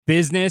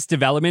Business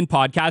development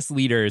podcast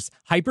leaders,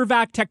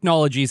 Hypervac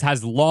Technologies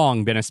has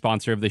long been a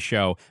sponsor of the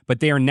show, but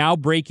they are now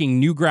breaking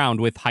new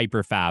ground with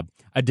Hyperfab,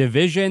 a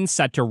division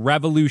set to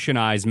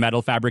revolutionize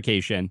metal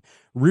fabrication.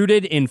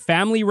 Rooted in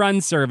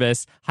family-run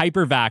service,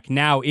 Hypervac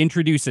now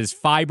introduces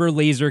fiber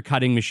laser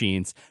cutting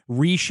machines,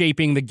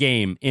 reshaping the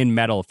game in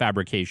metal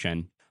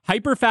fabrication.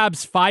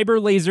 Hyperfab's fiber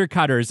laser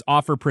cutters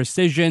offer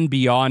precision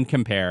beyond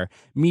compare,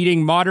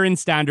 meeting modern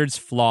standards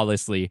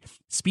flawlessly.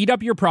 Speed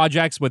up your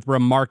projects with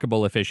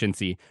remarkable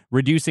efficiency,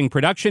 reducing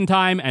production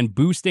time and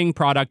boosting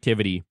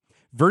productivity.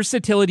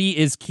 Versatility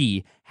is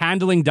key,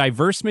 handling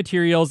diverse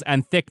materials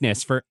and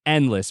thickness for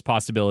endless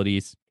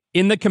possibilities.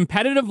 In the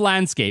competitive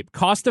landscape,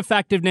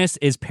 cost-effectiveness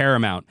is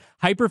paramount.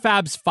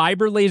 Hyperfab's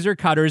fiber laser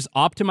cutters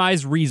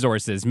optimize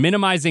resources,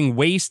 minimizing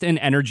waste and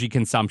energy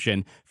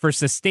consumption for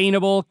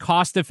sustainable,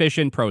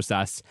 cost-efficient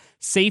process.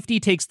 Safety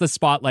takes the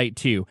spotlight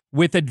too,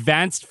 with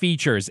advanced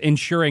features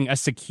ensuring a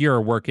secure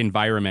work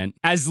environment.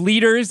 As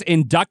leaders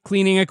in duct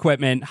cleaning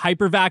equipment,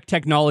 Hypervac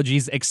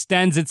Technologies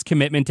extends its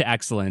commitment to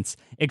excellence.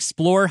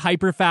 Explore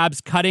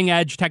Hyperfab's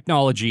cutting-edge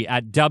technology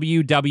at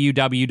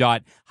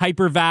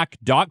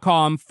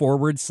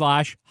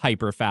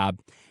www.hypervac.com/Hyperfab.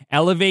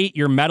 Elevate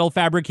your metal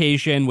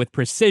fabrication with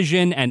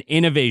precision and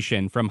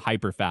innovation from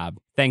Hyperfab.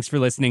 Thanks for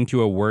listening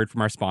to a word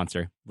from our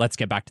sponsor. Let's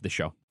get back to the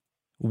show.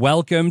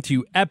 Welcome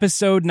to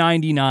episode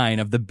 99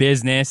 of the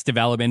Business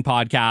Development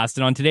Podcast.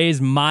 And on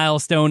today's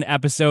milestone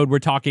episode, we're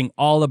talking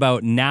all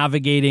about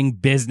navigating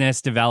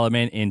business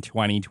development in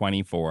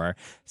 2024.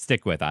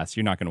 Stick with us.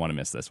 You're not going to want to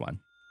miss this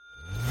one.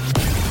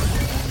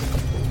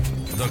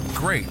 The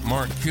great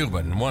Mark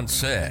Cuban once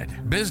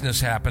said,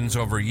 "Business happens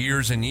over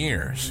years and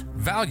years.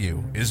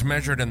 Value is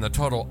measured in the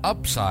total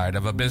upside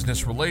of a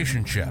business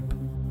relationship,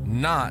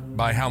 not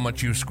by how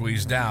much you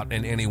squeezed out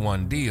in any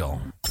one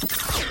deal."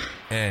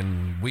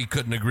 And we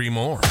couldn't agree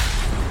more.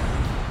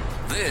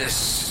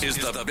 This is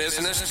the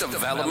Business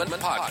Development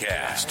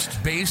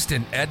Podcast, based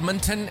in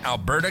Edmonton,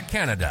 Alberta,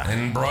 Canada,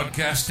 and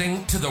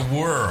broadcasting to the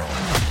world.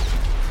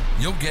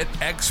 You'll get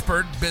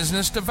expert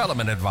business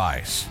development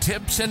advice,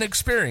 tips and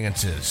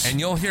experiences, and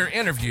you'll hear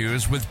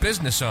interviews with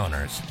business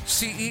owners,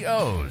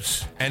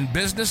 CEOs, and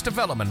business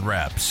development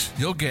reps.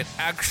 You'll get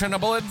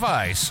actionable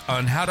advice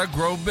on how to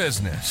grow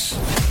business.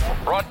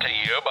 Brought to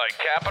you by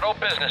Capital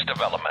Business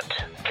Development,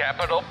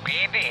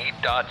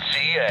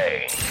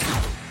 capitalbd.ca.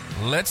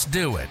 Let's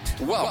do it.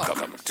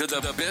 Welcome to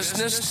the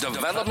Business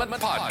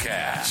Development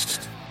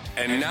Podcast.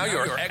 And now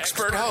your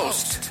expert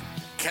host,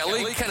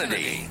 Kelly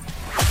Kennedy.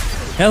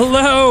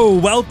 Hello,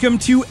 welcome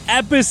to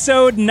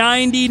episode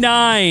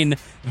 99,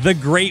 the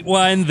great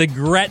one, the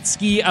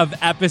Gretzky of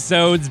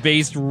episodes,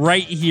 based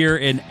right here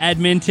in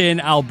Edmonton,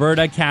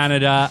 Alberta,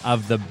 Canada,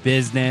 of the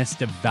Business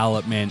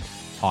Development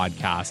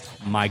Podcast.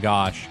 My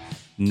gosh,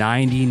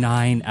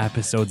 99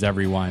 episodes,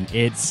 everyone.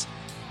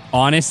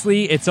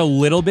 Honestly, it's a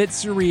little bit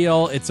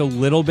surreal. It's a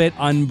little bit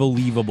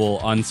unbelievable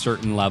on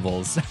certain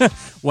levels.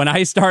 When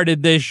I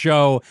started this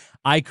show,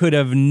 I could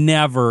have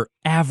never,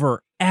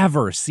 ever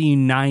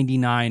seen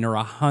 99 or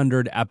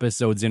 100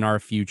 episodes in our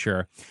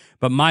future.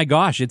 But my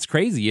gosh, it's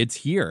crazy. It's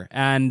here.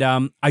 And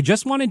I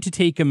just wanted to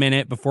take a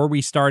minute before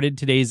we started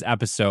today's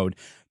episode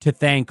to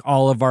thank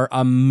all of our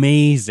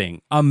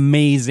amazing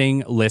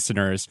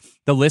listeners.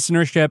 The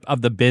listenership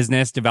of the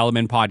Business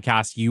Development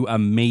Podcast, you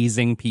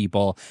amazing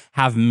people,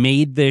 have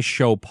made this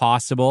show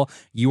possible.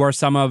 You are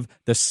some of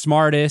the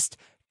smartest,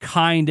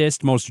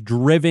 kindest, most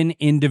driven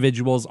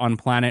individuals on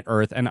planet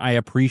Earth, and I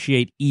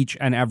appreciate each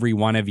and every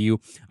one of you.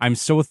 I'm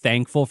so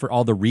thankful for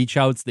all the reach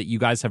outs that you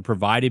guys have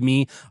provided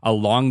me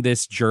along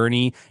this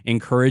journey,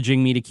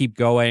 encouraging me to keep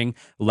going,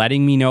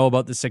 letting me know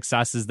about the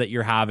successes that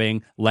you're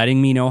having,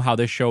 letting me know how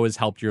this show has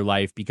helped your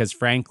life, because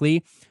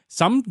frankly,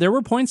 there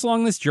were points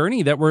along this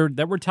journey that were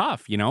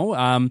tough, you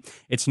know.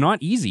 It's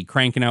not easy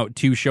cranking out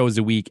 2 shows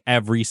a week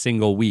every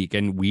single week,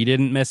 and we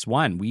didn't miss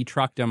one. We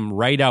trucked them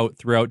right out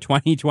throughout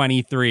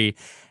 2023.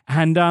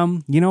 And,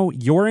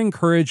 your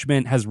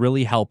encouragement has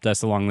really helped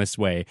us along this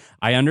way.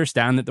 I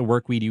understand that the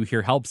work we do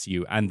here helps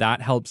you, and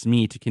that helps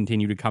me to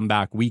continue to come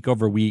back week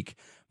over week,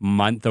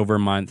 month over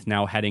month,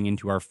 now heading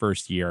into our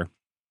first year.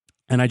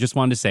 And I just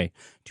wanted to say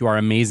to our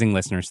amazing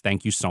listeners,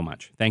 thank you so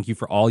much. Thank you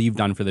for all you've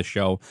done for the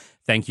show.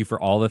 Thank you for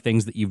all the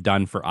things that you've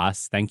done for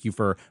us. Thank you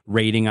for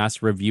rating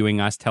us, reviewing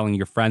us, telling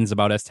your friends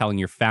about us, telling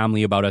your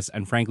family about us,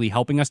 and frankly,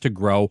 helping us to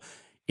grow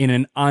in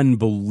an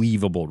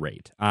unbelievable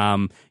rate.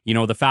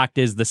 The fact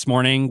is, this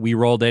morning we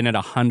rolled in at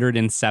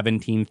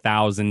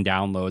 117,000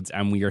 downloads,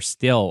 and we are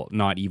still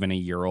not even a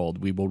year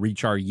old. We will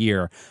reach our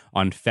year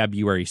on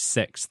February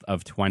 6th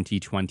of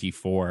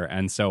 2024.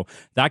 And so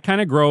that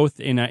kind of growth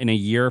in a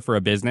year for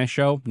a business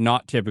show,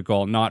 not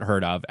typical, not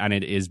heard of. And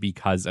it is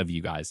because of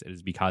you guys. It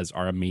is because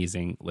our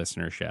amazing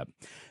listenership.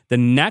 The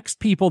next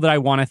people that I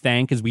want to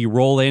thank as we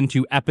roll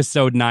into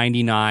episode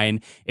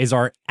 99 is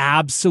our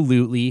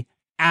absolutely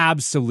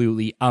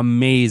absolutely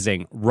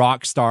amazing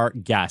rock star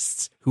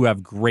guests who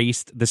have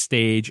graced the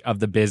stage of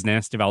the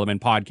Business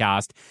Development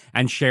Podcast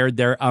and shared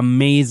their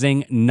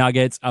amazing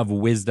nuggets of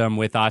wisdom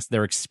with us,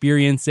 their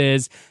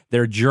experiences,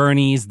 their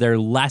journeys, their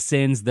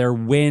lessons, their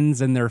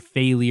wins and their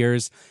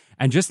failures,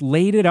 and just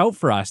laid it out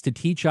for us to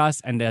teach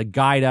us and to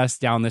guide us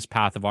down this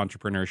path of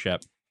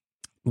entrepreneurship.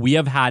 We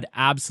have had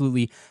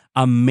absolutely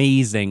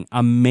amazing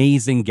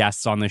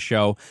guests on the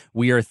show.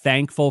 We are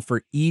thankful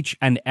for each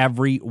and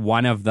every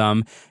one of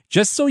them.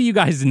 Just so you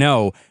guys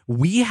know,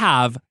 we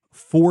have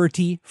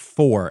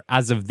 44.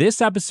 As of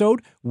this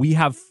episode, we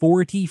have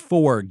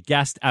 44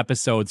 guest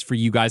episodes for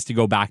you guys to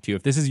go back to.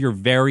 If this is your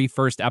very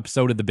first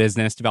episode of the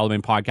Business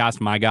Development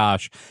Podcast, my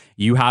gosh,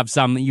 you have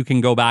some that you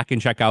can go back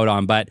and check out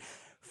on. But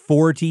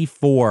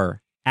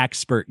 44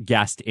 expert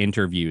guest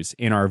interviews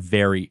in our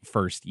very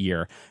first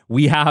year.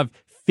 We have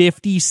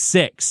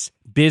 56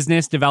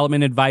 business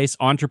development advice,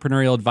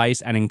 entrepreneurial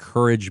advice, and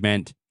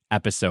encouragement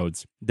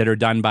episodes that are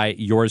done by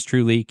yours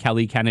truly,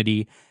 Kelly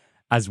Kennedy,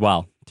 as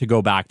well, to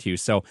go back to.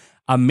 So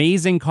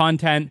amazing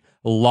content,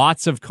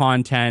 lots of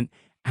content,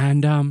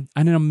 and an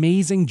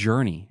amazing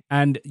journey.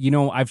 And, you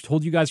know, I've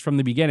told you guys from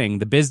the beginning,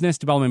 the Business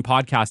Development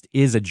Podcast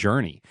is a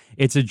journey.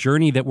 It's a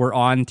journey that we're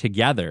on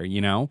together,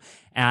 you know,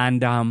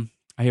 and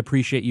I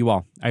appreciate you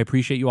all. I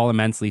appreciate you all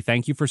immensely.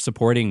 Thank you for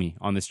supporting me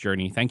on this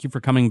journey. Thank you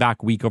for coming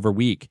back week over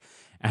week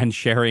and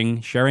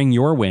sharing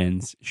your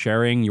wins,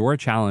 sharing your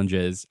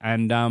challenges,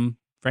 and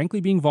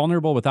frankly, being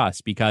vulnerable with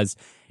us, because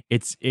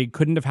it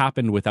couldn't have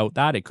happened without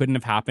that. It couldn't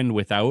have happened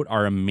without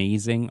our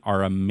amazing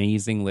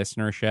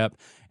listenership.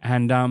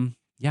 And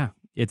yeah,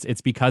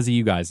 it's because of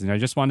you guys. And I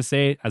just want to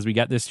say, as we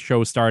get this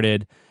show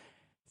started,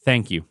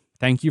 thank you.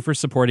 Thank you for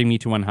supporting me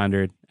to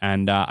 100.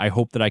 And I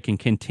hope that I can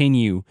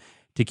continue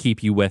to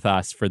keep you with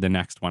us for the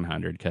next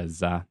 100,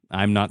 because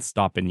I'm not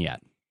stopping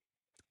yet.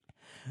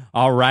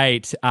 All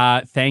right.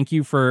 Thank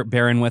you for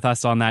bearing with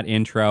us on that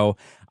intro.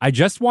 I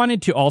just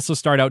wanted to also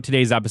start out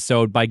today's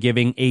episode by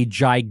giving a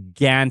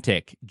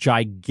gigantic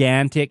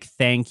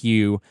thank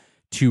you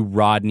to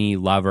Rodney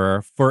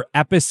Lover. For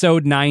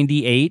episode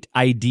 98,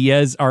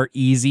 Ideas Are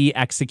Easy,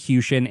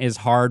 Execution is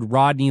Hard.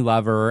 Rodney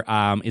Lover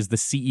is the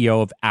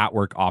CEO of At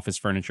Work Office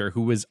Furniture,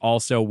 who is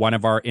also one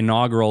of our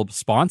inaugural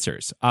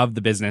sponsors of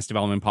the Business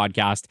Development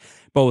Podcast.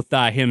 Both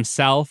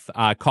himself,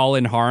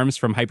 Colin Harms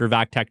from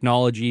Hypervac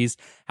Technologies,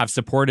 have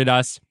supported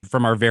us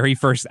from our very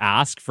first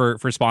ask for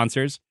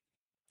sponsors.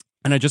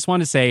 And I just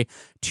want to say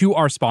to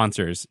our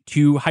sponsors,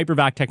 to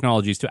Hypervac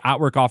Technologies, to At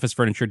Work Office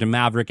Furniture, to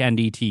Maverick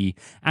NDT,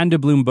 and to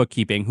Bloom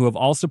Bookkeeping, who have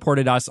all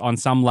supported us on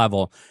some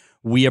level,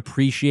 we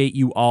appreciate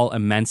you all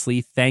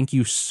immensely. Thank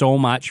you so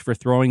much for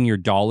throwing your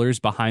dollars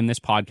behind this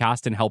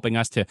podcast and helping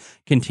us to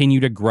continue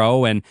to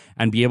grow and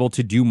be able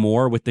to do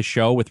more with the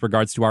show with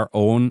regards to our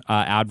own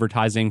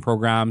advertising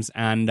programs.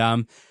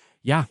 And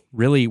yeah,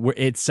 really,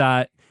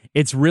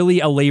 it's really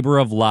a labor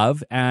of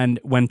love. And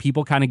when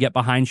people kind of get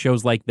behind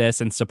shows like this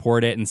and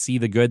support it and see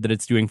the good that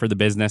it's doing for the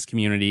business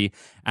community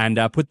and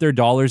put their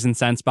dollars and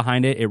cents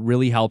behind it, it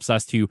really helps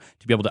us to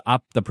be able to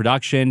up the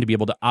production, to be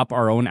able to up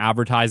our own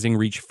advertising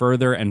reach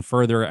further and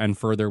further and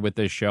further with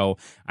this show.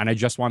 And I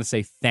just want to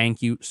say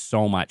thank you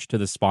so much to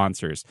the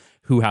sponsors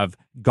who have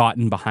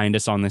gotten behind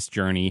us on this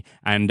journey,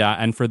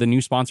 and for the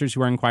new sponsors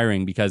who are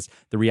inquiring, because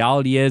the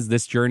reality is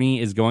this journey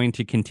is going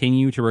to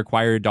continue to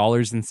require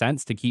dollars and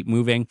cents to keep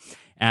moving.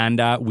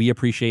 And we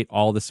appreciate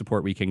all the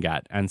support we can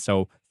get. And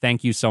so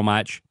thank you so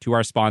much to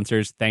our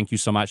sponsors. Thank you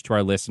so much to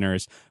our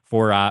listeners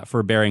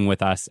for bearing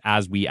with us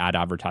as we add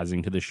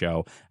advertising to the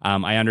show.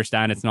 I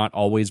understand it's not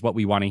always what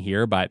we want to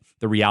hear, but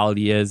the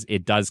reality is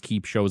it does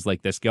keep shows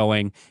like this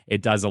going.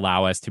 It does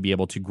allow us to be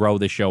able to grow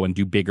the show and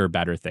do bigger,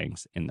 better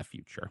things in the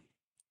future.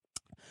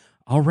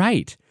 All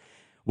right.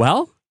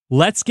 Well,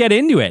 let's get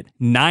into it.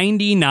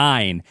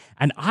 99.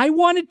 And I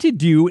wanted to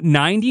do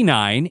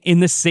 99 in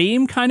the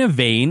same kind of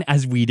vein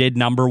as we did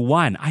number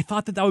 1. I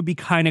thought that would be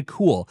kind of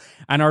cool.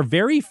 And our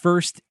very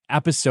first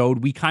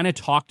episode, we kind of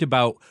talked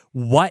about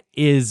what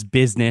is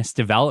business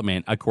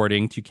development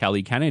according to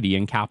Kelly Kennedy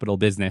and Capital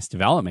Business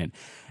Development.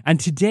 And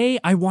today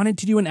I wanted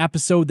to do an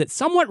episode that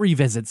somewhat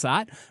revisits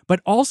that,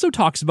 but also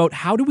talks about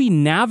how do we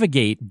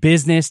navigate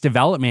business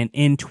development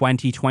in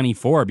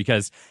 2024,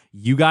 because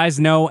you guys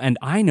know, and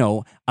I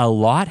know, a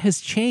lot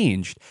has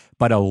changed,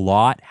 but a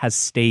lot has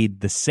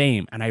stayed the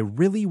same. And I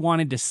really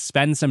wanted to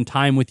spend some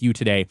time with you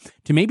today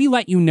to maybe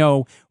let you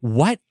know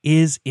what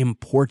is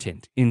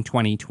important in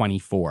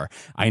 2024.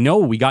 I know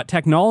we got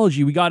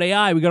technology, we got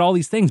AI, we got all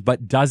these things,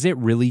 but does it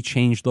really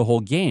change the whole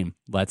game?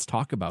 Let's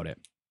talk about it.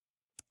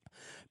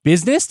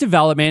 Business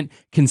development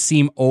can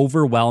seem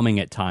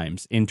overwhelming at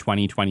times in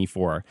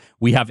 2024.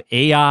 We have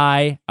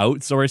AI,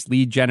 outsourced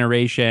lead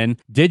generation,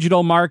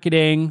 digital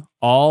marketing,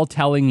 all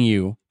telling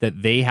you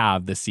that they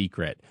have the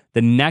secret,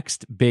 the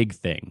next big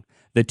thing,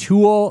 the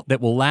tool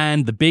that will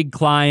land the big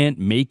client,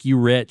 make you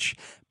rich,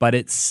 but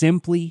it's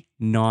simply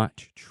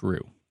not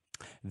true.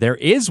 There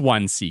is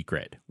one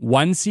secret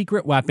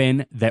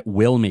weapon that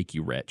will make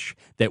you rich,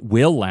 that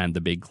will land the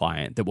big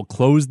client, that will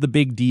close the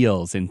big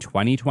deals in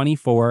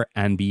 2024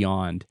 and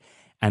beyond.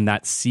 And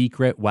that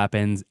secret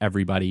weapons,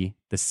 everybody,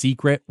 the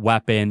secret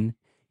weapon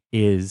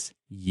is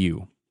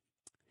you.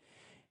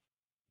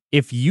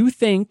 If you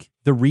think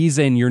the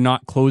reason you're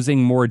not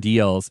closing more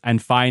deals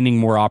and finding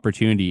more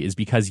opportunity is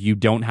because you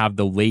don't have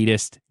the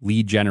latest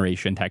lead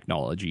generation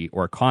technology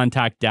or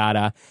contact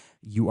data,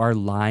 you are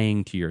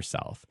lying to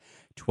yourself.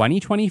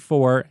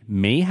 2024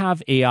 may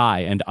have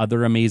AI and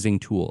other amazing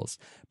tools,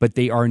 but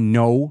they are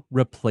no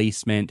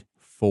replacement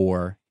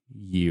for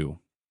you.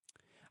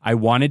 I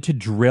wanted to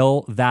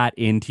drill that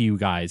into you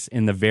guys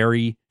in the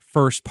very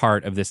first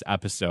part of this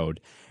episode.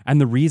 And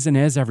the reason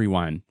is,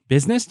 everyone,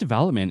 business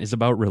development is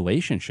about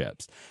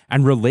relationships.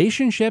 And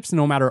relationships,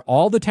 no matter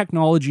all the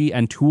technology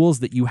and tools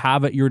that you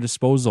have at your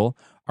disposal,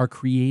 are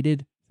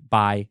created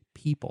by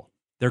people.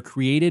 They're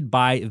created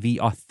by the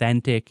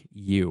authentic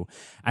you.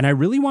 And I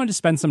really wanted to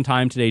spend some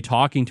time today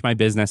talking to my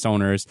business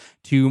owners,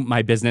 to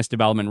my business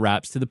development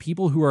reps, to the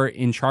people who are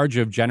in charge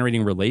of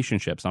generating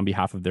relationships on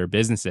behalf of their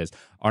businesses,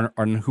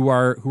 on who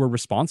are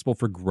responsible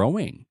for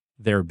growing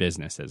their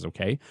businesses,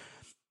 okay?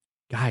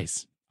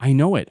 Guys, I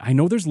know it. I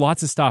know there's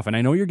lots of stuff, and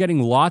I know you're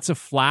getting lots of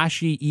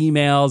flashy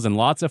emails and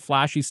lots of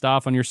flashy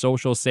stuff on your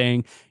socials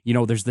saying,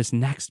 there's this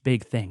next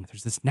big thing.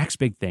 There's this next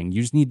big thing.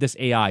 You just need this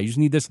AI. You just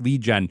need this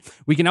lead gen.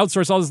 We can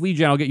outsource all this lead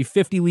gen. I'll get you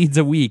 50 leads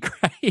a week,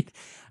 right?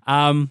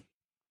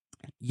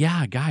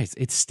 Yeah, guys,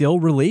 it's still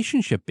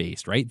relationship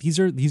based, right? These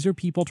are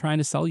people trying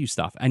to sell you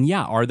stuff. And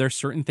yeah, are there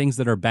certain things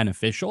that are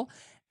beneficial?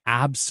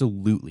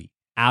 Absolutely.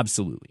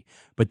 Absolutely.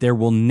 But there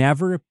will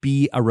never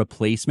be a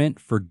replacement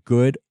for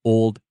good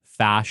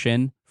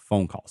old-fashioned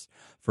phone calls,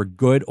 for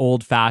good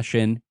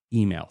old-fashioned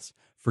emails,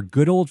 for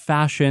good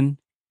old-fashioned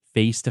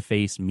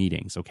face-to-face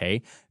meetings, okay?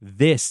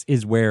 This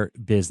is where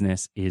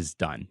business is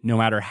done. No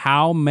matter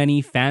how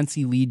many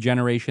fancy lead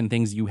generation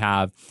things you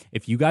have,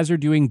 if you guys are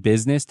doing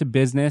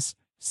business-to-business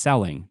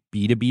selling,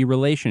 B2B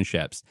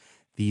relationships,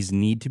 these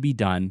need to be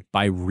done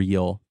by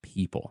real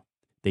people.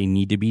 They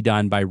need to be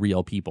done by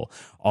real people.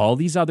 All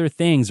these other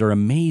things are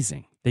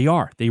amazing. They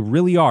are. They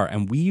really are.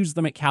 And we use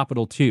them at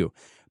Capital too.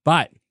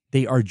 But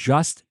they are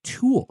just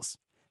tools.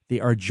 They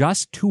are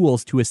just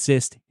tools to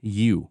assist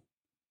you,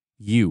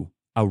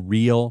 a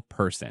real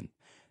person.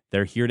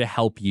 They're here to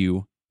help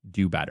you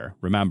do better.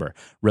 Remember,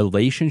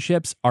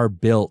 relationships are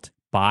built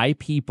by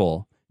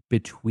people,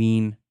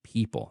 between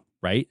people,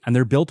 right? And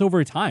they're built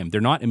over time.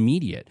 They're not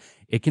immediate.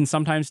 It can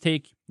sometimes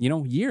take,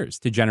 years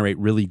to generate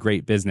really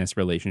great business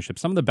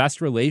relationships. Some of the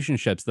best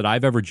relationships that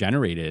I've ever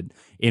generated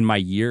in my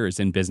years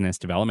in business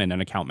development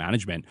and account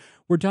management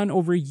were done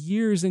over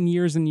years and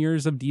years and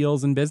years of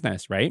deals in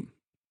business, right?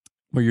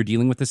 Where you're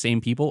dealing with the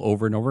same people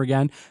over and over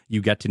again.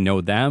 You get to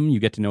know them. You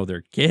get to know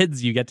their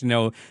kids. You get to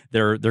know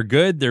they're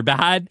good, they're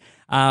bad.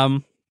 But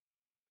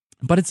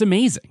it's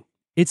amazing.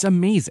 It's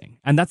amazing.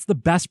 And that's the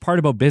best part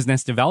about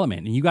business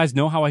development. And you guys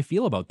know how I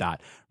feel about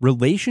that.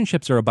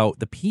 Relationships are about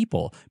the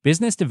people.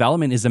 Business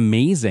development is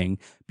amazing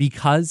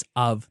because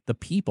of the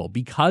people,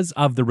 because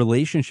of the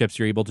relationships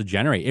you're able to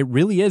generate. It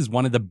really is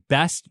one of the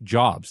best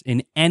jobs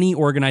in any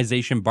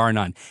organization, bar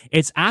none.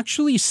 It's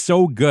actually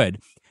so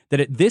good that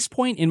at this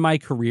point in my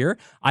career,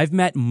 I've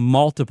met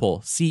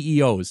multiple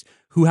CEOs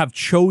who have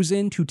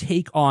chosen to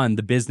take on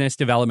the business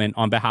development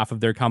on behalf of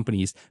their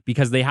companies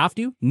because they have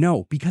to?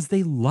 No, because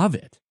they love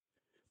it.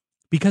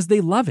 Because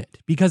they love it.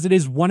 Because it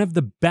is one of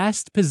the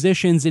best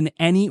positions in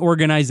any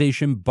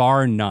organization,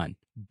 bar none.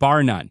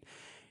 Bar none.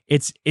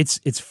 It's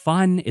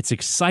fun. It's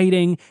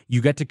exciting.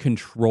 You get to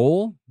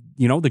control,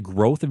 the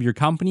growth of your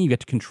company. You get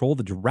to control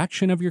the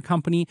direction of your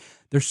company.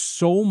 There's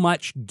so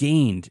much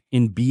gained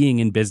in being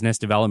in business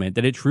development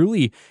that it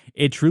truly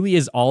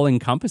is all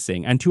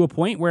encompassing. And to a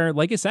point where,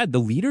 like I said, the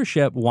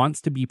leadership wants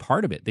to be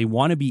part of it. They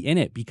want to be in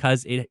it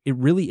because it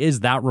really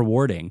is that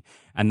rewarding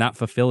and that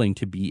fulfilling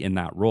to be in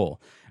that role.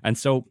 And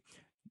so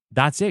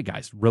that's it,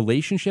 guys.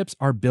 Relationships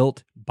are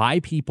built by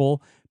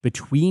people,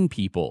 between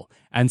people.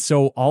 And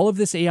so all of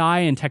this AI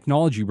and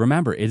technology,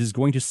 remember, it is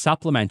going to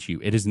supplement you.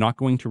 It is not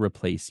going to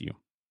replace you.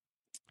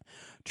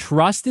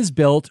 Trust is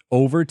built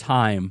over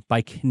time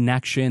by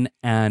connection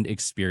and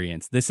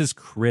experience. This is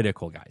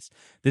critical, guys.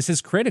 This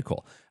is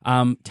critical.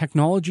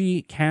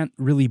 Technology can't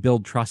really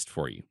build trust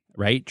for you,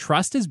 right?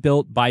 Trust is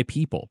built by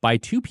people, by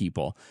two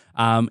people,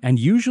 and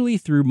usually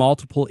through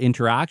multiple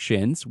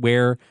interactions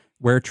where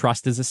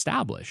trust is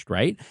established,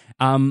 right?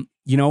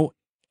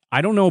 I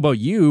don't know about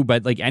you,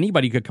 but like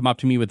anybody could come up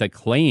to me with a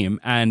claim,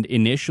 and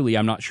initially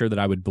I'm not sure that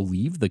I would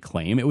believe the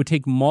claim. It would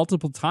take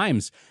multiple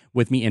times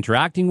with me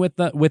interacting with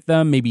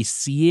them, maybe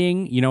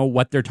seeing,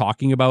 what they're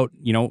talking about,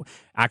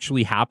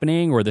 actually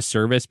happening, or the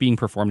service being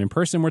performed in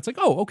person, where it's like,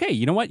 oh, okay,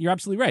 you know what? You're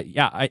absolutely right.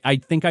 Yeah, I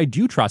think I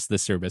do trust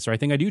this service, or I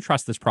think I do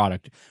trust this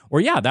product, or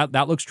yeah,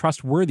 that looks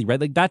trustworthy,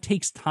 right? Like that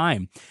takes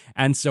time.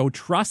 And so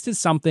trust is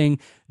something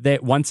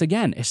that, once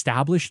again,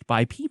 established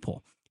by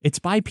people. It's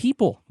by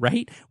people,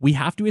 right? We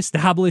have to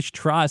establish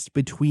trust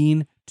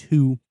between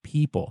two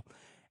people.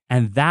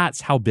 And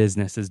that's how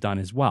business is done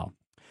as well.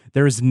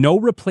 There is no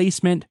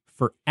replacement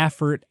for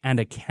effort and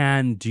a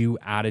can-do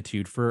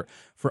attitude. For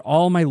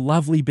all my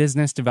lovely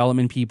business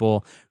development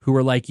people who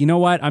are like, you know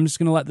what, I'm just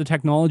going to let the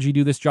technology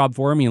do this job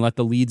for me and let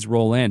the leads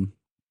roll in.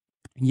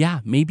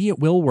 Yeah, maybe it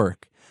will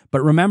work.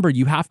 But remember,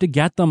 you have to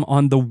get them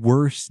on the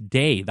worst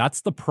day.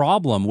 That's the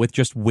problem with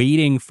just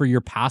waiting for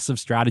your passive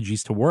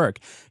strategies to work.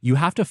 You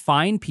have to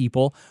find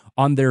people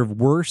on their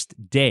worst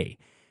day,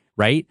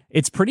 right?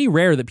 It's pretty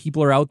rare that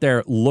people are out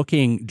there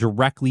looking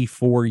directly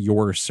for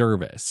your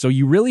service. So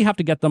you really have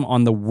to get them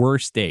on the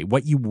worst day.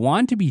 What you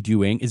want to be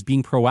doing is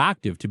being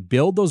proactive to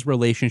build those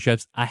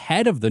relationships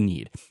ahead of the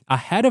need,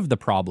 ahead of the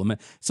problem,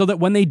 so that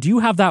when they do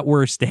have that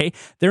worst day,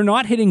 they're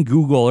not hitting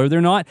Google or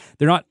they're not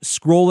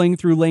scrolling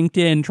through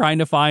LinkedIn trying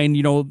to find,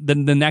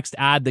 the next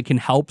ad that can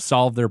help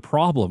solve their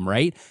problem,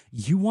 right?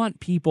 You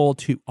want people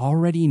to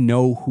already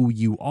know who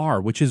you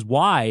are, which is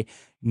why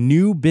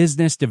new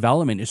business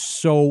development is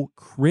so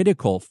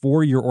critical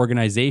for your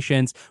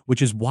organizations,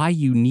 which is why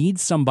you need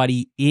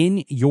somebody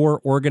in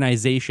your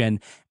organization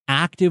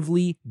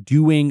actively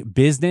doing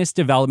business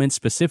development,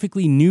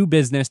 specifically new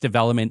business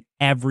development,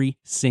 every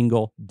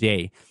single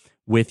day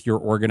with your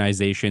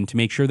organization to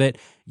make sure that,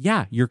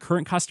 yeah, your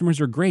current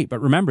customers are great, but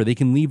remember, they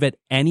can leave at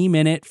any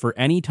minute, for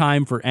any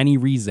time, for any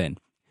reason.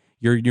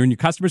 Your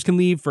customers can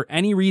leave for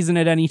any reason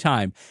at any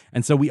time.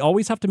 And so we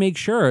always have to make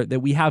sure that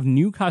we have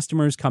new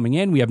customers coming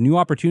in. We have new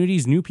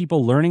opportunities, new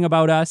people learning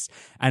about us.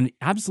 And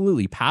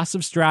absolutely,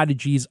 passive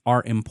strategies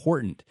are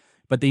important,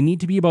 but they need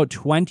to be about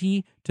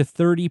 20 to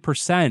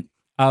 30%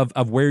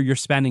 of where you're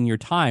spending your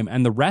time.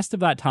 And the rest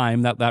of that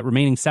time, that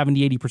remaining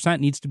 70,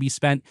 80% needs to be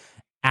spent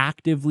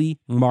actively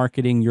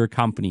marketing your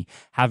company,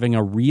 having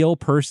a real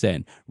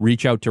person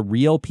reach out to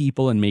real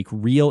people and make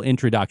real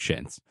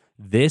introductions.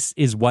 This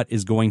is what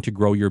is going to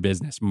grow your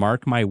business.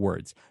 Mark my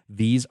words.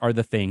 These are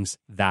the things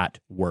that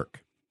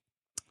work.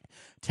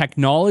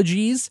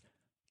 Technologies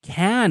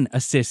can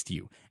assist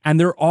you, and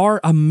there are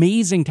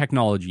amazing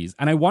technologies.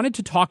 And I wanted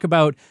to talk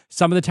about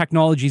some of the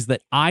technologies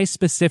that I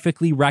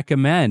specifically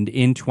recommend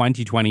in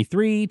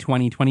 2023,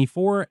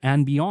 2024,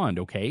 and beyond,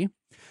 okay?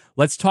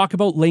 Let's talk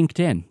about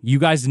LinkedIn. You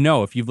guys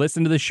know, if you've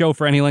listened to the show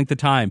for any length of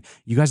time,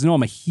 you guys know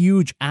I'm a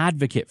huge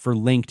advocate for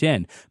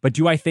LinkedIn. But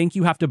do I think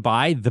you have to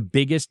buy the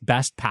biggest,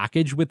 best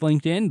package with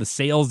LinkedIn, the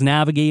Sales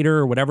Navigator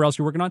or whatever else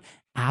you're working on?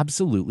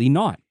 Absolutely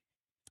not.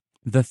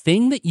 The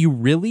thing that you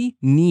really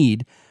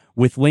need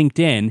with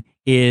LinkedIn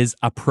is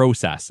a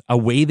process, a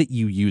way that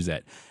you use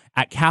it.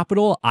 At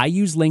Capital, I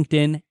use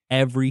LinkedIn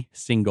every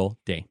single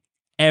day.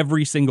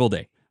 Every single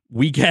day.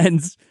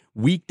 Weekends,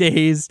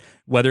 weekdays,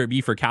 whether it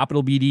be for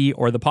Capital BD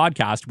or the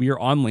podcast, we are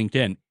on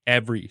LinkedIn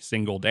every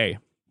single day.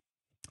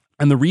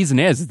 And the reason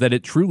is that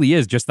it truly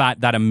is just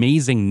that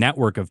amazing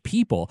network of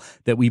people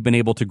that we've been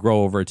able to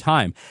grow over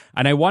time.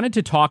 And I wanted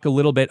to talk a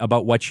little bit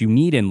about what you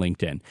need in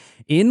LinkedIn.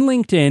 In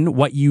LinkedIn,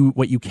 what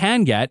you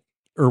can get,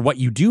 or what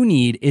you do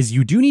need, is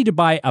you do need to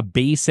buy a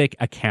basic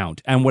account.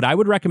 And what I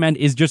would recommend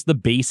is just the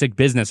basic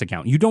business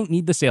account. You don't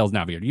need the Sales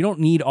Navigator. You don't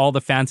need all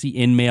the fancy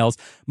in-mails.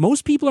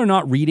 Most people are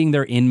not reading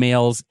their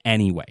in-mails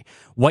anyway.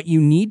 What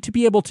you need to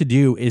be able to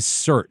do is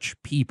search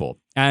people.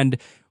 And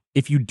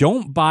if you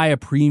don't buy a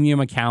premium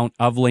account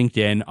of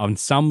LinkedIn on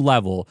some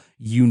level,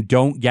 you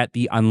don't get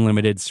the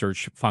unlimited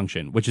search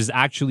function, which is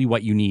actually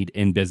what you need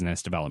in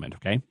business development,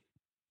 okay?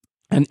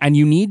 And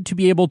you need to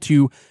be able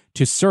to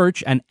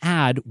search and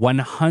add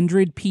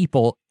 100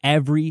 people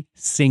every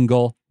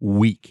single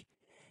week.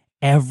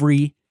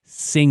 Every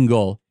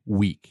single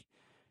week.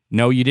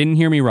 No, you didn't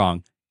hear me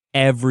wrong.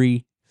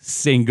 Every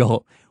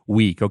single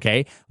week,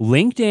 okay?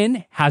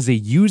 LinkedIn has a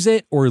use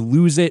it or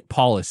lose it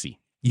policy.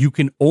 You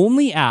can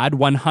only add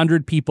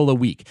 100 people a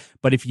week,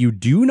 but if you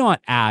do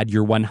not add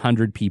your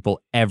 100 people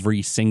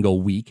every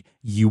single week,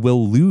 you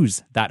will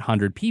lose that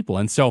 100 people.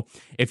 And so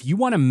if you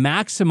want to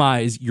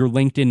maximize your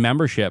LinkedIn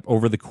membership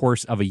over the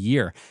course of a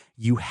year,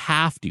 you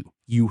have to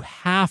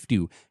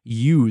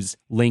use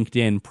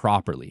LinkedIn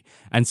properly.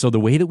 And so the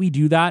way that we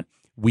do that,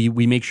 we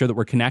make sure that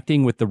we're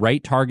connecting with the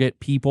right target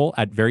people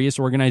at various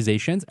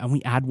organizations, and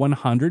we add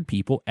 100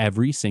 people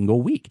every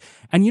single week.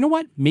 And you know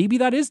what? Maybe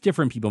that is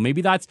different people.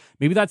 Maybe that's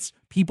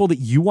people that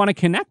you want to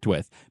connect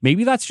with.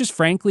 Maybe that's just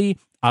frankly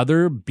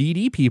other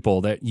BD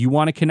people that you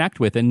want to connect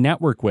with and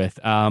network with.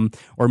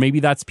 Or maybe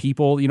that's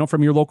people,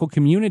 from your local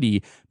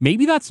community.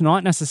 Maybe that's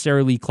not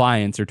necessarily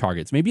clients or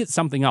targets. Maybe it's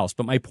something else.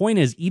 But my point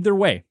is, either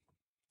way,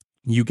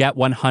 you get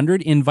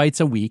 100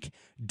 invites a week.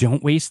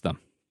 Don't waste them.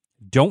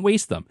 Don't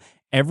waste them.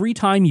 Every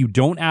time you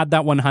don't add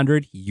that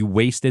 100, you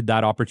wasted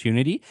that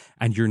opportunity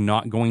and you're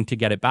not going to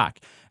get it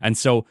back. And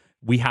so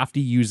we have to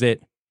use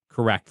it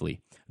correctly.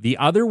 The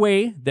other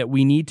way that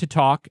we need to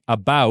talk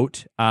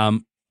about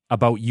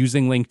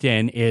using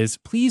LinkedIn is,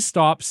 please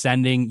stop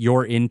sending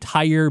your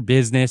entire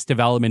business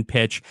development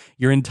pitch,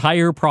 your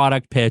entire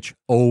product pitch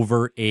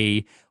over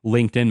a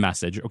LinkedIn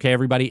message. Okay,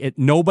 everybody,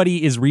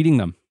 nobody is reading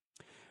them.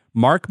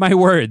 Mark my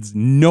words,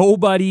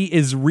 nobody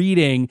is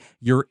reading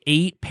your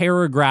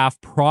 8-paragraph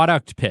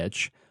product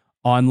pitch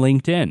on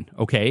LinkedIn,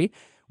 okay?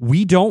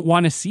 We don't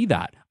want to see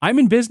that. I'm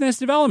in business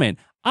development.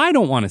 I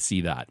don't want to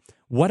see that.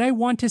 What I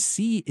want to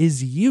see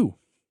is you.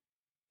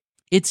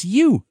 It's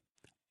you.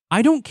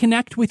 I don't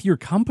connect with your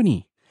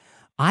company.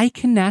 I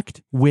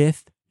connect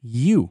with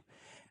you.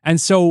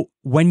 And so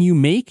when you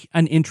make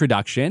an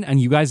introduction, and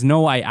you guys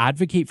know I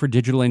advocate for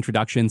digital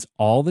introductions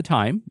all the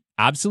time.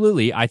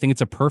 Absolutely. I think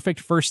it's a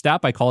perfect first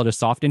step. I call it a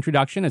soft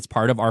introduction. It's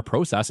part of our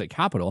process at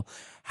Capital.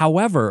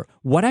 However,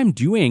 what I'm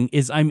doing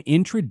is I'm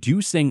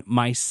introducing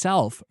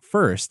myself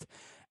first,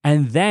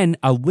 and then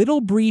a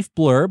little brief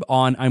blurb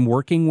on I'm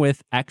working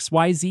with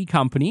XYZ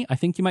company. I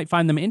think you might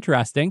find them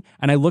interesting,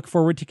 and I look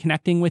forward to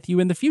connecting with you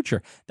in the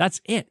future.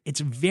 That's it.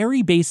 It's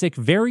very basic,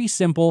 very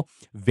simple,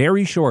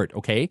 very short,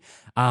 okay?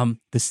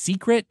 The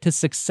secret to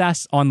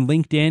success on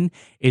LinkedIn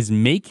is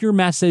make your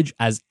message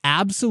as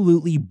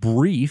absolutely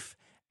brief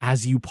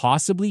as you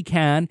possibly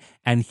can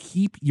and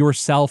keep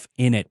yourself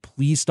in it.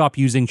 Please stop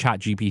using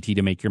ChatGPT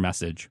to make your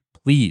message.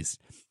 Please.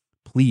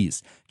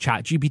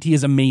 ChatGPT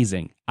is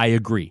amazing. I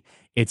agree.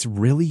 It's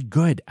really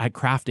good at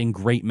crafting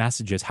great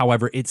messages.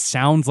 However, it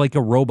sounds like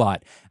a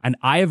robot. And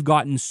I have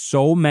gotten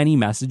so many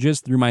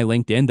messages through my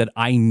LinkedIn that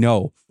I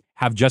know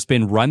have just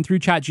been run through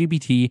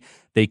ChatGPT.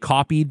 They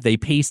copied, they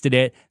pasted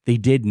it, they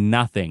did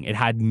nothing. It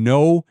had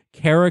no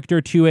character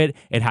to it.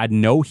 It had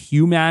no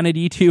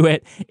humanity to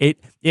it.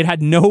 It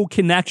had no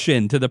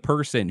connection to the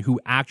person who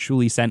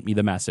actually sent me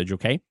the message,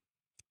 okay?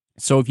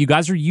 So if you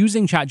guys are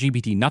using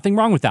ChatGPT, nothing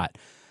wrong with that.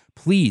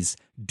 Please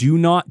do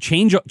not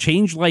change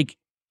like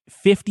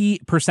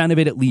 50% of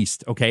it at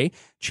least, okay?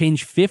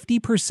 Change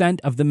 50%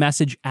 of the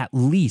message at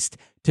least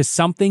to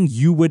something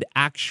you would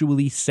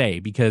actually say,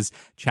 because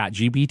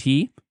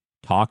ChatGPT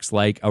talks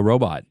like a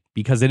robot,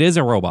 because it is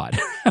a robot.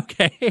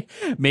 Okay,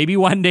 maybe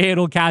one day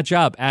it'll catch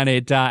up and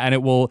it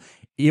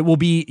will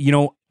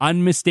be,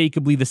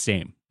 unmistakably the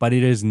same, but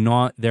it is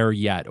not there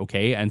yet.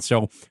 Okay, and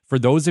so for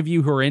those of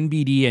you who are in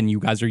BD and you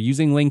guys are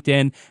using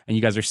LinkedIn and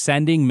you guys are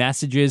sending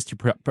messages to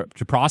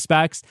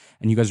prospects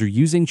and you guys are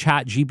using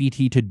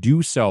ChatGPT to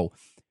do so,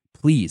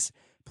 please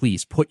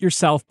put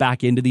yourself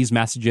back into these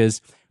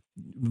messages.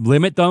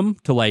 Limit them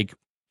to like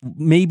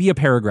maybe a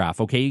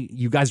paragraph, okay?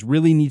 You guys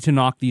really need to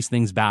knock these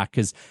things back,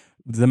 because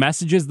the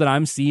messages that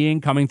I'm seeing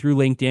coming through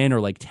LinkedIn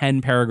are like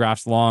 10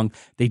 paragraphs long.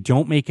 They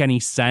don't make any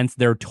sense.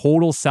 They're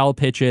total sell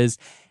pitches,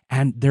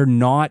 and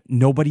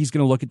nobody's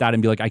going to look at that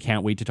and be like, I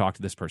can't wait to talk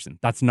to this person.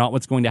 That's not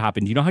what's going to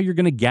happen. Do you know how you're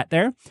going to get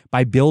there?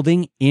 By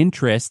building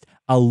interest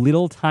a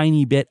little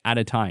tiny bit at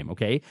a time,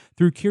 okay?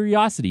 Through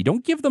curiosity.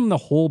 Don't give them the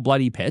whole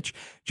bloody pitch.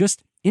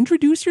 Just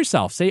introduce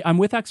yourself. Say, I'm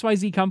with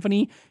XYZ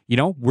company.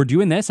 We're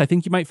doing this. I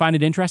think you might find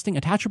it interesting.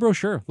 Attach a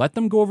brochure. Let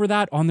them go over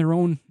that on their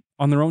own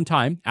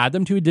time. Add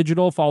them to a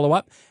digital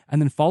follow-up, and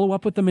then follow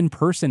up with them in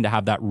person to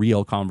have that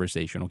real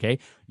conversation, okay?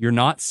 You're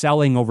not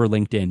selling over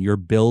LinkedIn. You're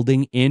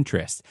building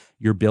interest.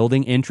 You're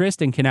building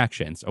interest and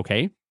connections,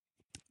 okay?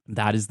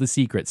 That is the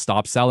secret.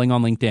 Stop selling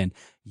on LinkedIn.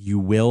 You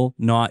will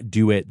not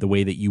do it the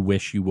way that you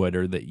wish you would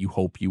or that you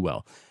hope you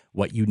will.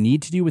 What you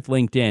need to do with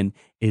LinkedIn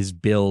is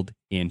build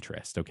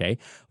interest, okay?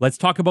 Let's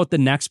talk about the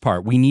next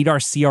part. We need our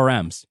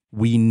CRMs.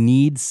 We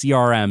need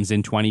CRMs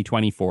in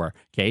 2024,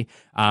 okay?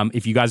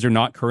 If you guys are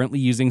not currently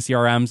using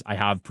CRMs, I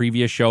have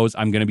previous shows.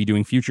 I'm going to be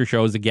doing future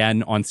shows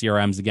again on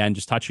CRMs again,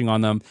 just touching on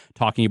them,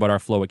 talking about our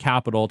flow of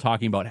capital,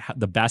 talking about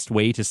the best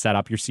way to set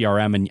up your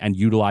CRM and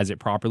utilize it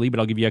properly, but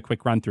I'll give you a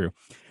quick run through.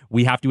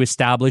 We have to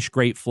establish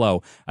great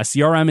flow. A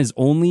CRM is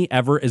only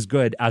ever as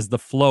good as the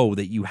flow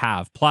that you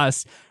have.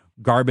 Plus,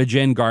 garbage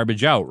in,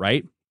 garbage out,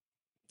 right?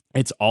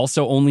 It's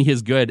also only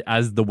as good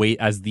as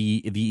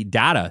the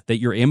data that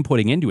you're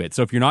inputting into it.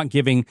 So if you're not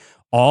giving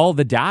all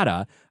the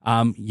data,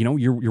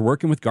 you're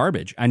working with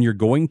garbage, and you're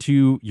going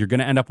to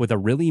end up with a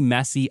really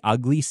messy,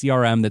 ugly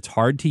CRM that's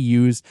hard to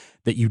use,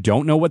 that you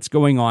don't know what's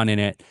going on in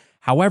it.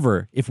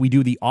 However, if we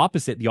do the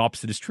opposite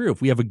is true.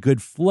 If we have a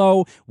good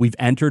flow, we've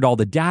entered all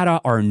the data,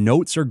 our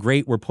notes are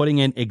great, we're putting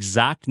in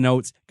exact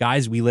notes.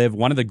 Guys,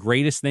 one of the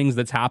greatest things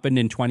that's happened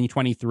in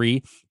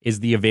 2023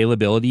 is the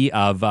availability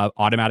of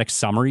automatic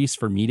summaries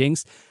for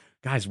meetings.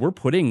 Guys, we're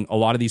putting a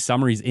lot of these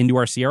summaries into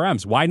our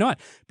CRMs. Why not?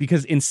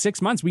 Because in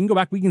 6 months, we can go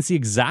back, we can see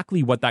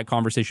exactly what that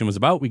conversation was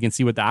about. We can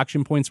see what the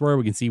action points were.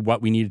 We can see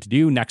what we needed to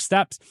do, next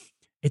steps.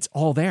 It's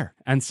all there.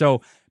 And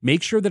so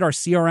make sure that our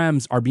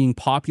CRMs are being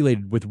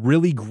populated with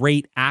really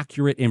great,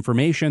 accurate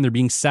information. They're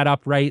being set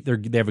up right.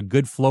 They have a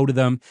good flow to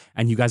them,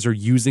 and you guys are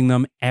using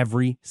them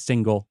every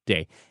single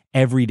day.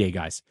 Every day,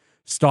 guys.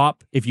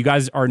 Stop. If you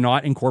guys are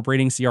not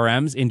incorporating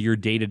CRMs into your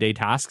day-to-day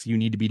tasks, you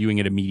need to be doing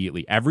it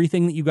immediately.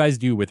 Everything that you guys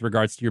do with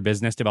regards to your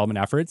business development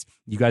efforts,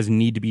 you guys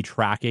need to be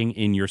tracking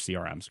in your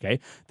CRMs, okay?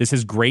 This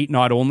is great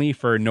not only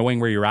for knowing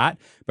where you're at,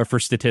 but for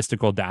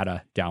statistical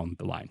data down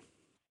the line.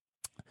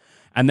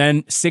 And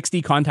then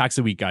 60 contacts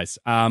a week, guys.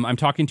 I'm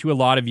talking to a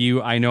lot of you.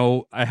 I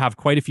know I have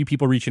quite a few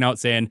people reaching out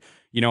saying,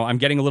 I'm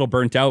getting a little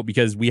burnt out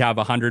because we have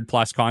 100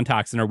 plus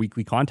contacts in our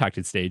weekly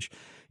contacted stage.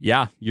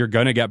 Yeah, you're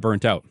going to get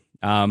burnt out.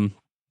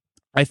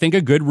 I think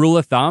a good rule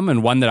of thumb,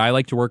 and one that I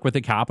like to work with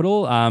at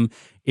Capital,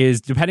 is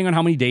depending on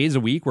how many days a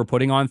week we're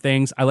putting on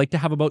things, I like to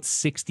have about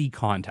 60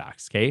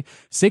 contacts, okay?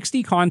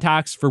 60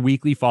 contacts for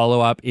weekly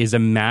follow-up is a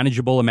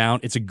manageable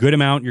amount. It's a good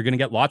amount. You're going to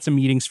get lots of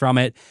meetings from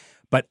it.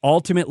 But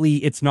ultimately,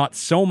 it's not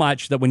so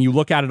much that when you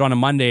look at it on a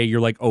Monday, you're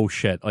like, oh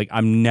shit, like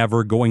I'm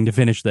never going to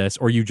finish this,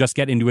 or you just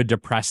get into a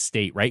depressed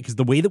state, right? Because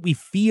the way that we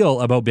feel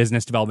about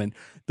business development,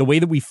 the way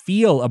that we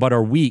feel about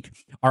our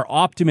week, our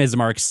optimism,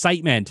 our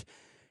excitement,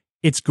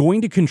 it's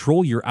going to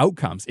control your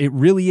outcomes. It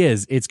really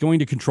is. It's going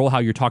to control how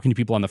you're talking to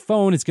people on the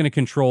phone. It's going to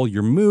control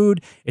your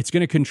mood. It's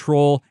going to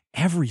control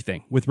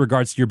everything with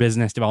regards to your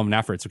business development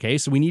efforts, okay?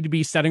 So we need to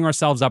be setting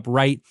ourselves up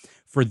right.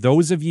 For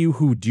those of you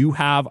who do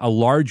have a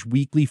large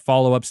weekly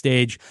follow-up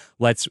stage,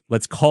 let's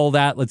call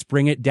that, let's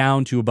bring it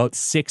down to about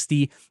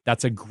 60.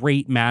 That's a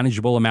great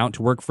manageable amount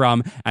to work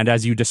from. And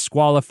as you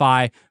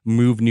disqualify,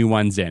 move new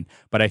ones in.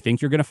 But I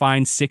think you're going to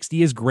find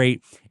 60 is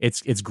great.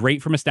 It's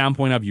great from a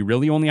standpoint of you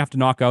really only have to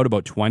knock out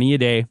about 20 a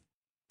day,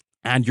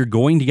 and you're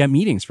going to get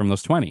meetings from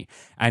those 20.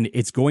 And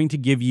it's going to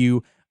give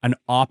you an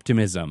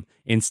optimism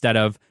instead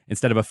of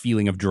a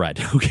feeling of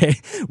dread, okay?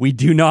 We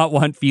do not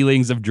want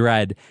feelings of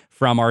dread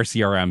from our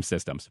CRM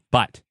systems,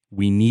 but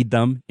we need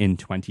them in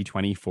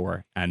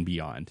 2024 and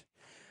beyond.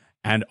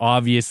 And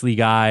obviously,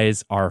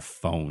 guys, our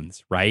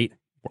phones, right?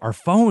 Our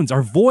phones,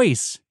 our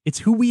voice, it's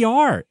who we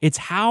are. It's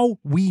how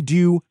we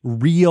do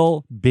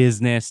real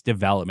business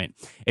development.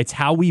 It's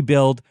how we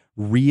build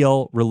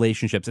real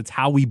relationships. It's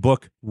how we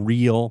book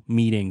real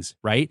meetings,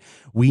 right?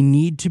 We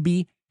need to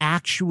be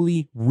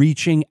actually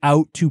reaching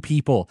out to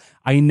people.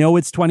 I know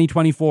it's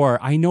 2024.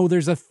 I know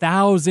there's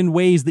 1,000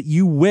 ways that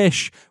you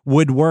wish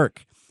would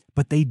work,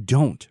 but they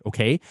don't,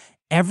 okay?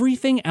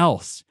 Everything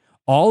else,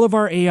 all of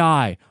our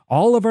AI,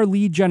 all of our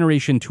lead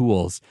generation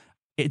tools,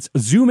 it's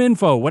Zoom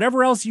Info,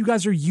 whatever else you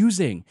guys are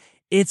using,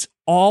 it's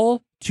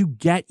all to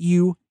get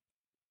you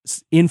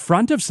in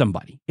front of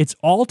somebody. It's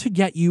all to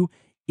get you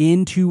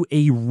into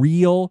a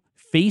real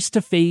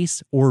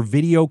face-to-face or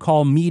video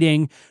call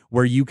meeting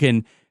where you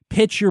can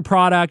pitch your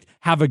product,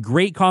 have a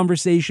great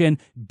conversation,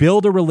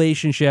 build a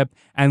relationship,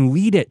 and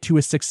lead it to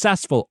a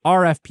successful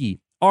RFP,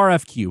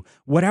 RFQ,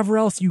 whatever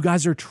else you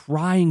guys are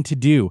trying to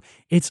do.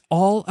 It's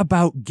all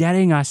about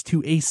getting us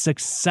to a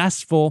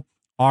successful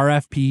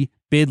RFP,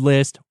 bid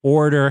list,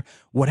 order,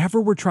 whatever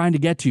we're trying to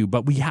get to.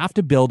 But we have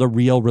to build a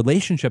real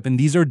relationship, and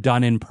these are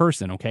done in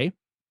person, okay?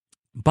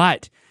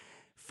 But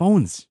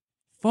phones,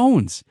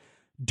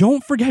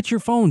 don't forget your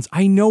phones.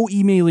 I know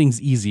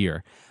emailing's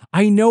easier.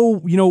 I know,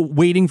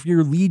 waiting for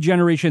your lead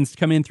generations to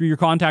come in through your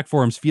contact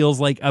forms feels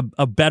like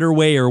a better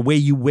way or a way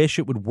you wish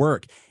it would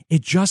work.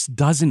 It just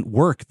doesn't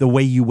work the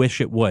way you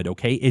wish it would,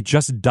 okay? It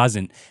just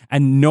doesn't.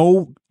 And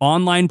no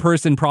online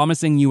person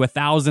promising you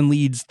 1,000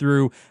 leads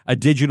through a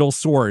digital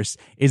source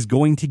is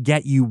going to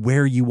get you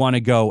where you want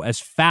to go as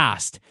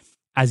fast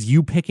as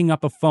you picking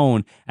up a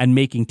phone and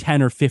making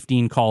 10 or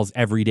 15 calls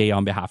every day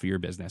on behalf of your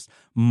business.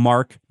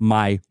 Mark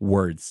my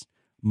words.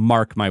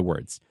 Mark my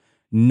words.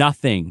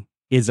 Nothing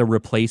is a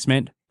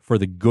replacement for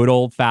the good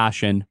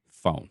old-fashioned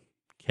phone,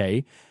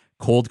 okay?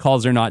 Cold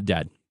calls are not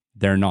dead.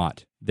 They're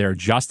not. They're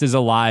just as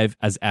alive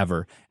as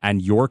ever,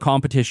 and your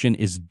competition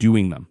is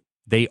doing them.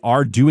 They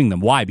are doing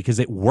them. Why? Because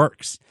it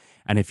works.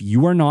 And if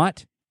you are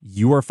not,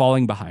 you are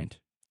falling behind.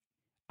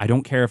 I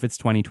don't care if it's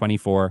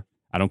 2024.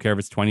 I don't care if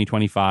it's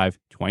 2025,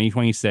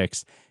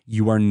 2026.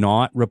 You are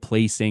not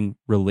replacing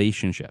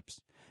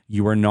relationships.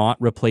 You are not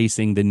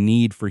replacing the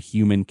need for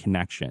human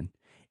connection.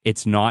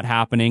 It's not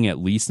happening, at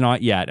least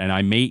not yet. And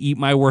I may eat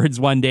my words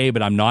one day,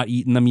 but I'm not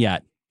eating them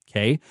yet.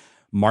 Okay?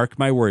 Mark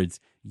my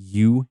words.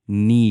 You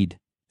need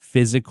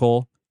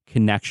physical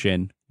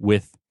connection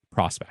with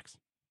prospects.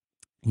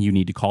 You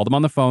need to call them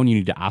on the phone. You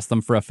need to ask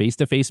them for a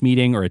face-to-face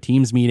meeting or a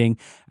Teams meeting,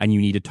 and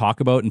you need to talk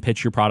about and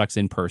pitch your products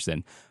in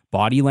person.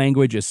 Body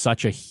language is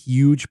such a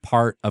huge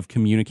part of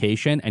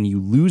communication, and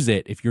you lose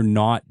it if you're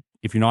not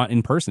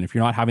in person, if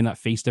you're not having that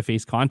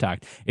face-to-face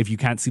contact, if you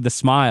can't see the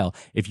smile,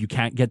 if you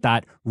can't get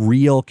that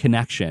real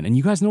connection. And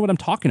you guys know what I'm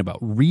talking about.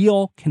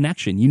 Real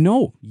connection. You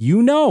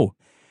know.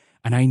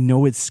 And I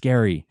know it's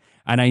scary.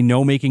 And I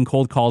know making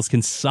cold calls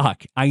can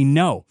suck. I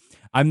know.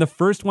 I'm the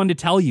first one to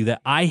tell you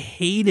that I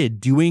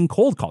hated doing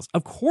cold calls.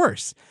 Of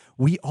course,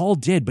 we all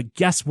did. But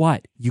guess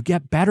what? You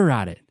get better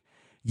at it.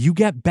 You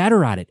get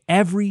better at it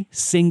every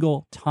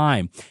single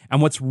time.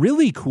 And what's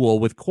really cool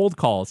with cold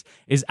calls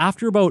is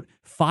after about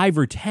 5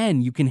 or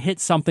 10, you can hit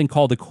something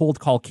called a cold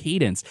call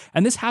cadence.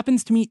 And this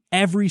happens to me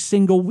every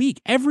single week.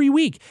 Every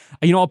week.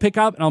 I'll pick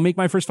up and I'll make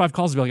my first 5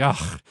 calls and be like,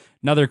 oh,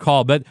 another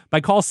call. But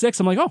by call 6,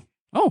 I'm like, oh,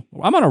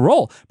 I'm on a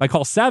roll. By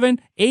call 7,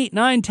 8,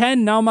 9,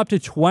 10, now I'm up to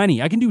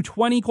 20. I can do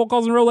 20 cold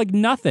calls in a row like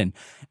nothing.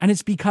 And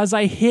it's because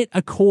I hit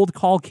a cold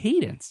call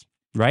cadence,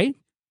 right?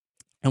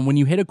 And when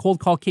you hit a cold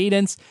call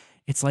cadence,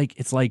 it's like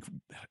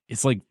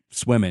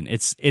swimming.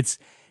 It's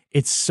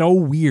It's so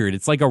weird.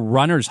 It's like a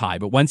runner's high,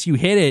 but once you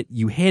hit it,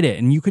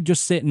 and you could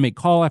just sit and make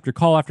call after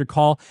call after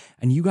call,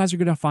 and you guys are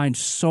going to find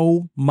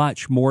so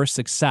much more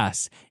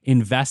success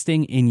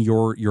investing in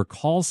your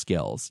call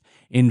skills,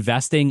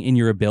 investing in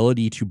your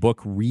ability to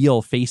book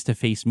real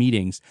face-to-face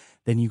meetings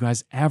than you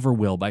guys ever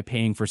will by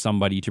paying for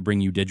somebody to bring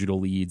you digital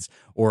leads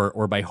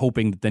or by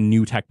hoping that the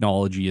new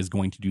technology is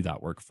going to do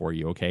that work for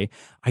you, okay?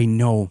 I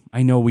know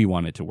we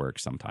want it to work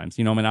sometimes.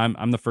 You know, I mean,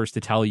 I'm the first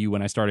to tell you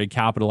when I started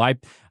Capital,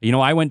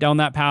 I went down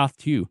that path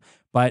too,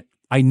 but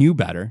I knew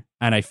better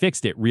and I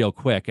fixed it real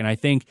quick. And I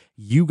think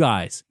you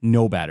guys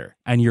know better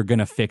and you're going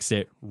to fix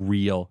it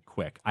real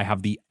quick. I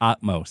have the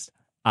utmost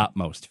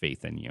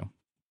faith in you.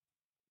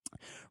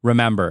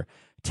 Remember,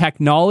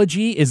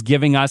 technology is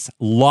giving us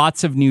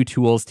lots of new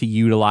tools to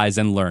utilize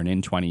and learn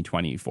in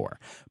 2024.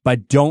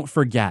 But don't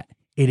forget,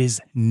 it is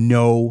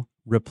no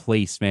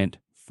replacement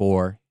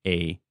for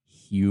a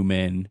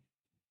human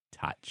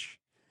touch.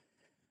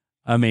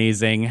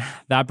 Amazing.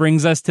 That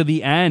brings us to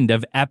the end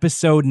of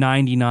episode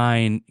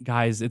 99.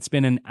 Guys, it's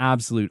been an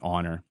absolute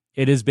honor.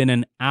 It has been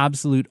an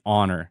absolute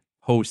honor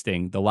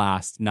hosting the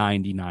last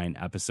 99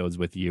 episodes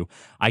with you.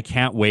 I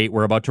can't wait.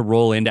 We're about to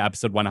roll into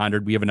episode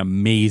 100. We have an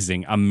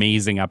amazing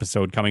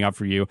episode coming up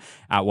for you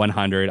at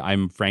 100.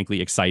 I'm frankly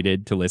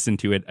excited to listen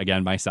to it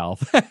again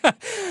myself.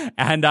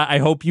 And I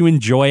hope you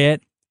enjoy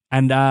it.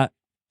 And I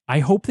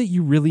hope that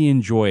you really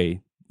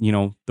enjoy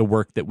the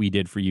work that we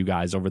did for you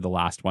guys over the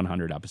last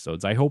 100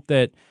 episodes. I hope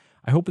that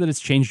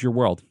it's changed your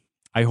world.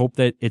 I hope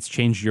that it's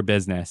changed your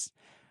business.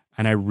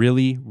 And I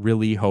really,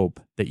 really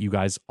hope that you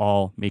guys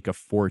all make a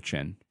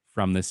fortune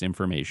from this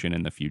information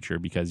in the future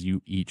because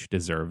you each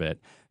deserve it.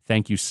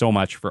 Thank you so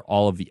much for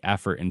all of the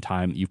effort and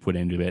time that you've put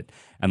into it.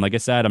 And like I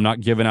said, I'm not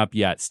giving up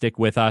yet. Stick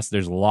with us.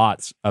 There's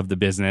lots of the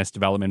Business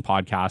Development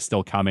Podcast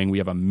still coming. We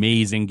have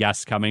amazing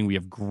guests coming. We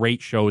have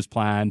great shows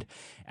planned.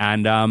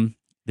 And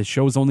the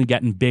show's only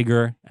getting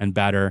bigger and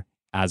better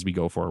as we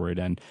go forward.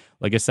 And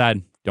like I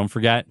said, don't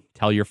forget,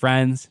 tell your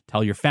friends,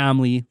 tell your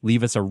family,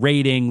 leave us a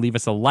rating, leave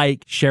us a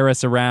like, share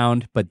us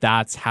around. But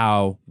that's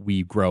how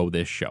we grow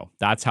this show.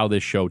 That's how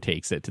this show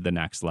takes it to the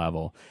next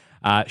level.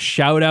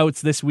 Shout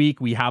outs this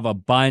week. We have a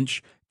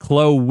bunch.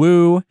 Chloe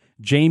Wu,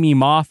 Jamie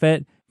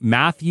Moffat,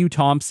 Matthew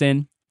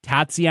Thompson,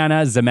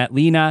 Tatiana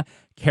Zemetlina,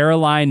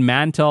 Caroline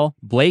Mantle,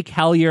 Blake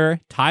Hellier,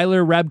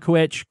 Tyler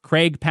Rebkowicz,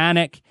 Craig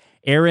Panic,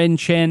 Aaron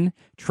Chin,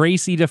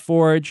 Tracy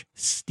DeForge,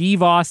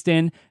 Steve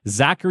Austin,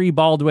 Zachary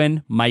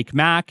Baldwin, Mike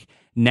Mack,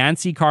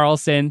 Nancy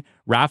Carlson,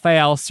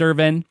 Raphael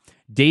Servin,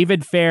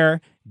 David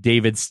Fair,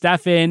 David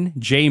Steffen,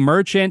 Jay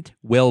Merchant,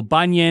 Will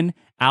Bunyan,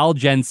 Al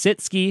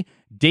Jensitsky,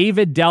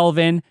 David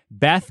Delvin,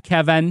 Beth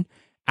Kevin,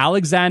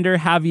 Alexander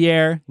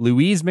Javier,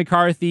 Louise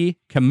McCarthy,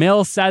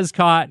 Camille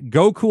Sescott,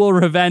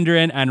 Gokul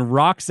Ravendran, and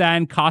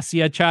Roxanne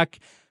Kosiachuk.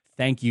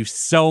 Thank you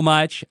so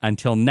much.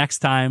 Until next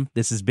time,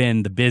 this has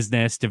been the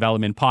Business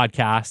Development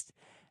Podcast,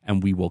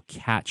 and we will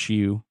catch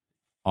you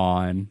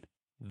on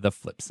the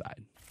flip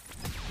side.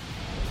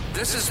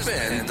 This has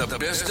been the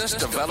Business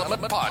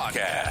Development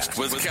Podcast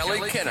with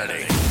Kelly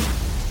Kennedy.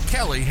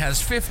 Kelly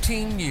has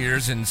 15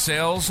 years in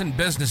sales and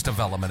business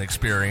development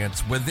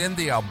experience within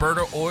the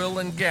Alberta oil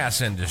and gas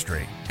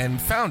industry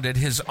and founded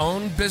his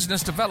own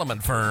business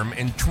development firm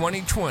in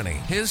 2020.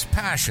 His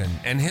passion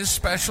and his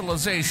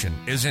specialization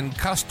is in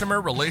customer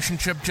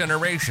relationship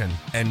generation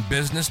and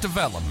business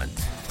development.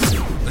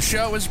 The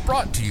show is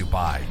brought to you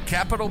by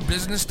Capital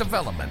Business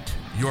Development,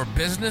 your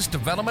business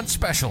development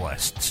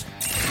specialists.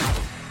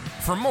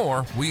 For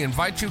more, we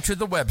invite you to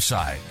the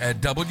website at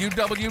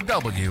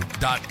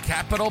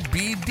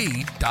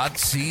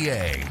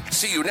www.capitalbd.ca.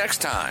 See you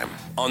next time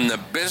on the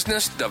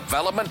Business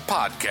Development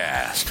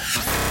Podcast.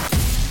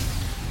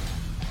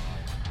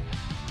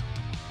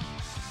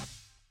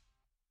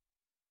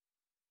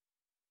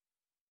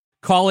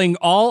 Calling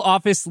all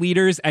office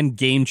leaders and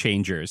game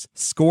changers.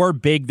 Score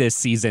big this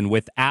season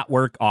with At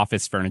Work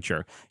Office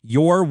Furniture,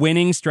 your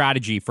winning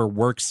strategy for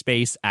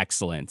workspace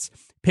excellence.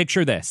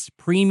 Picture this: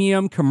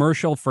 premium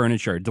commercial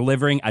furniture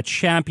delivering a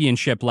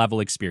championship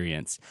level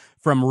experience.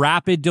 From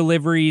rapid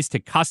deliveries to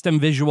custom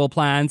visual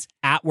plans,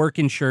 At Work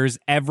ensures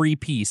every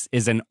piece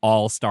is an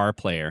all-star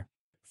player.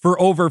 For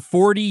over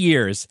 40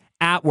 years,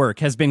 At Work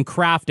has been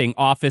crafting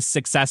office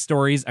success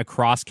stories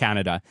across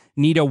Canada.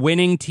 Need a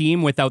winning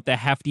team without the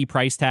hefty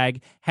price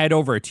tag? Head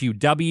over to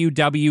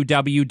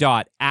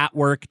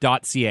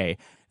www.atwork.ca.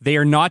 They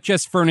are not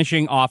just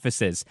furnishing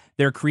offices,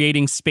 they're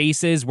creating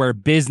spaces where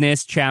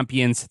business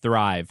champions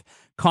thrive.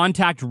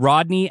 Contact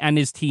Rodney and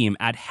his team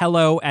at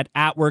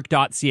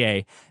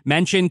hello@atwork.ca.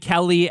 Mention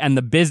Kelly and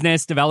the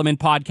Business Development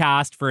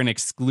Podcast for an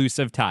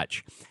exclusive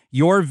touch.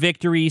 Your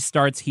victory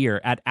starts here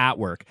at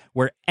Work,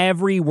 where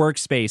every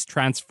workspace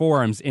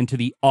transforms into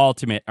the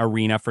ultimate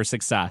arena for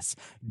success.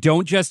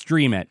 Don't just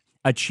dream it,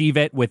 achieve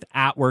it with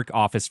At Work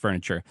Office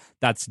Furniture.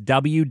 That's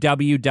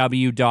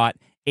www.atwork.ca.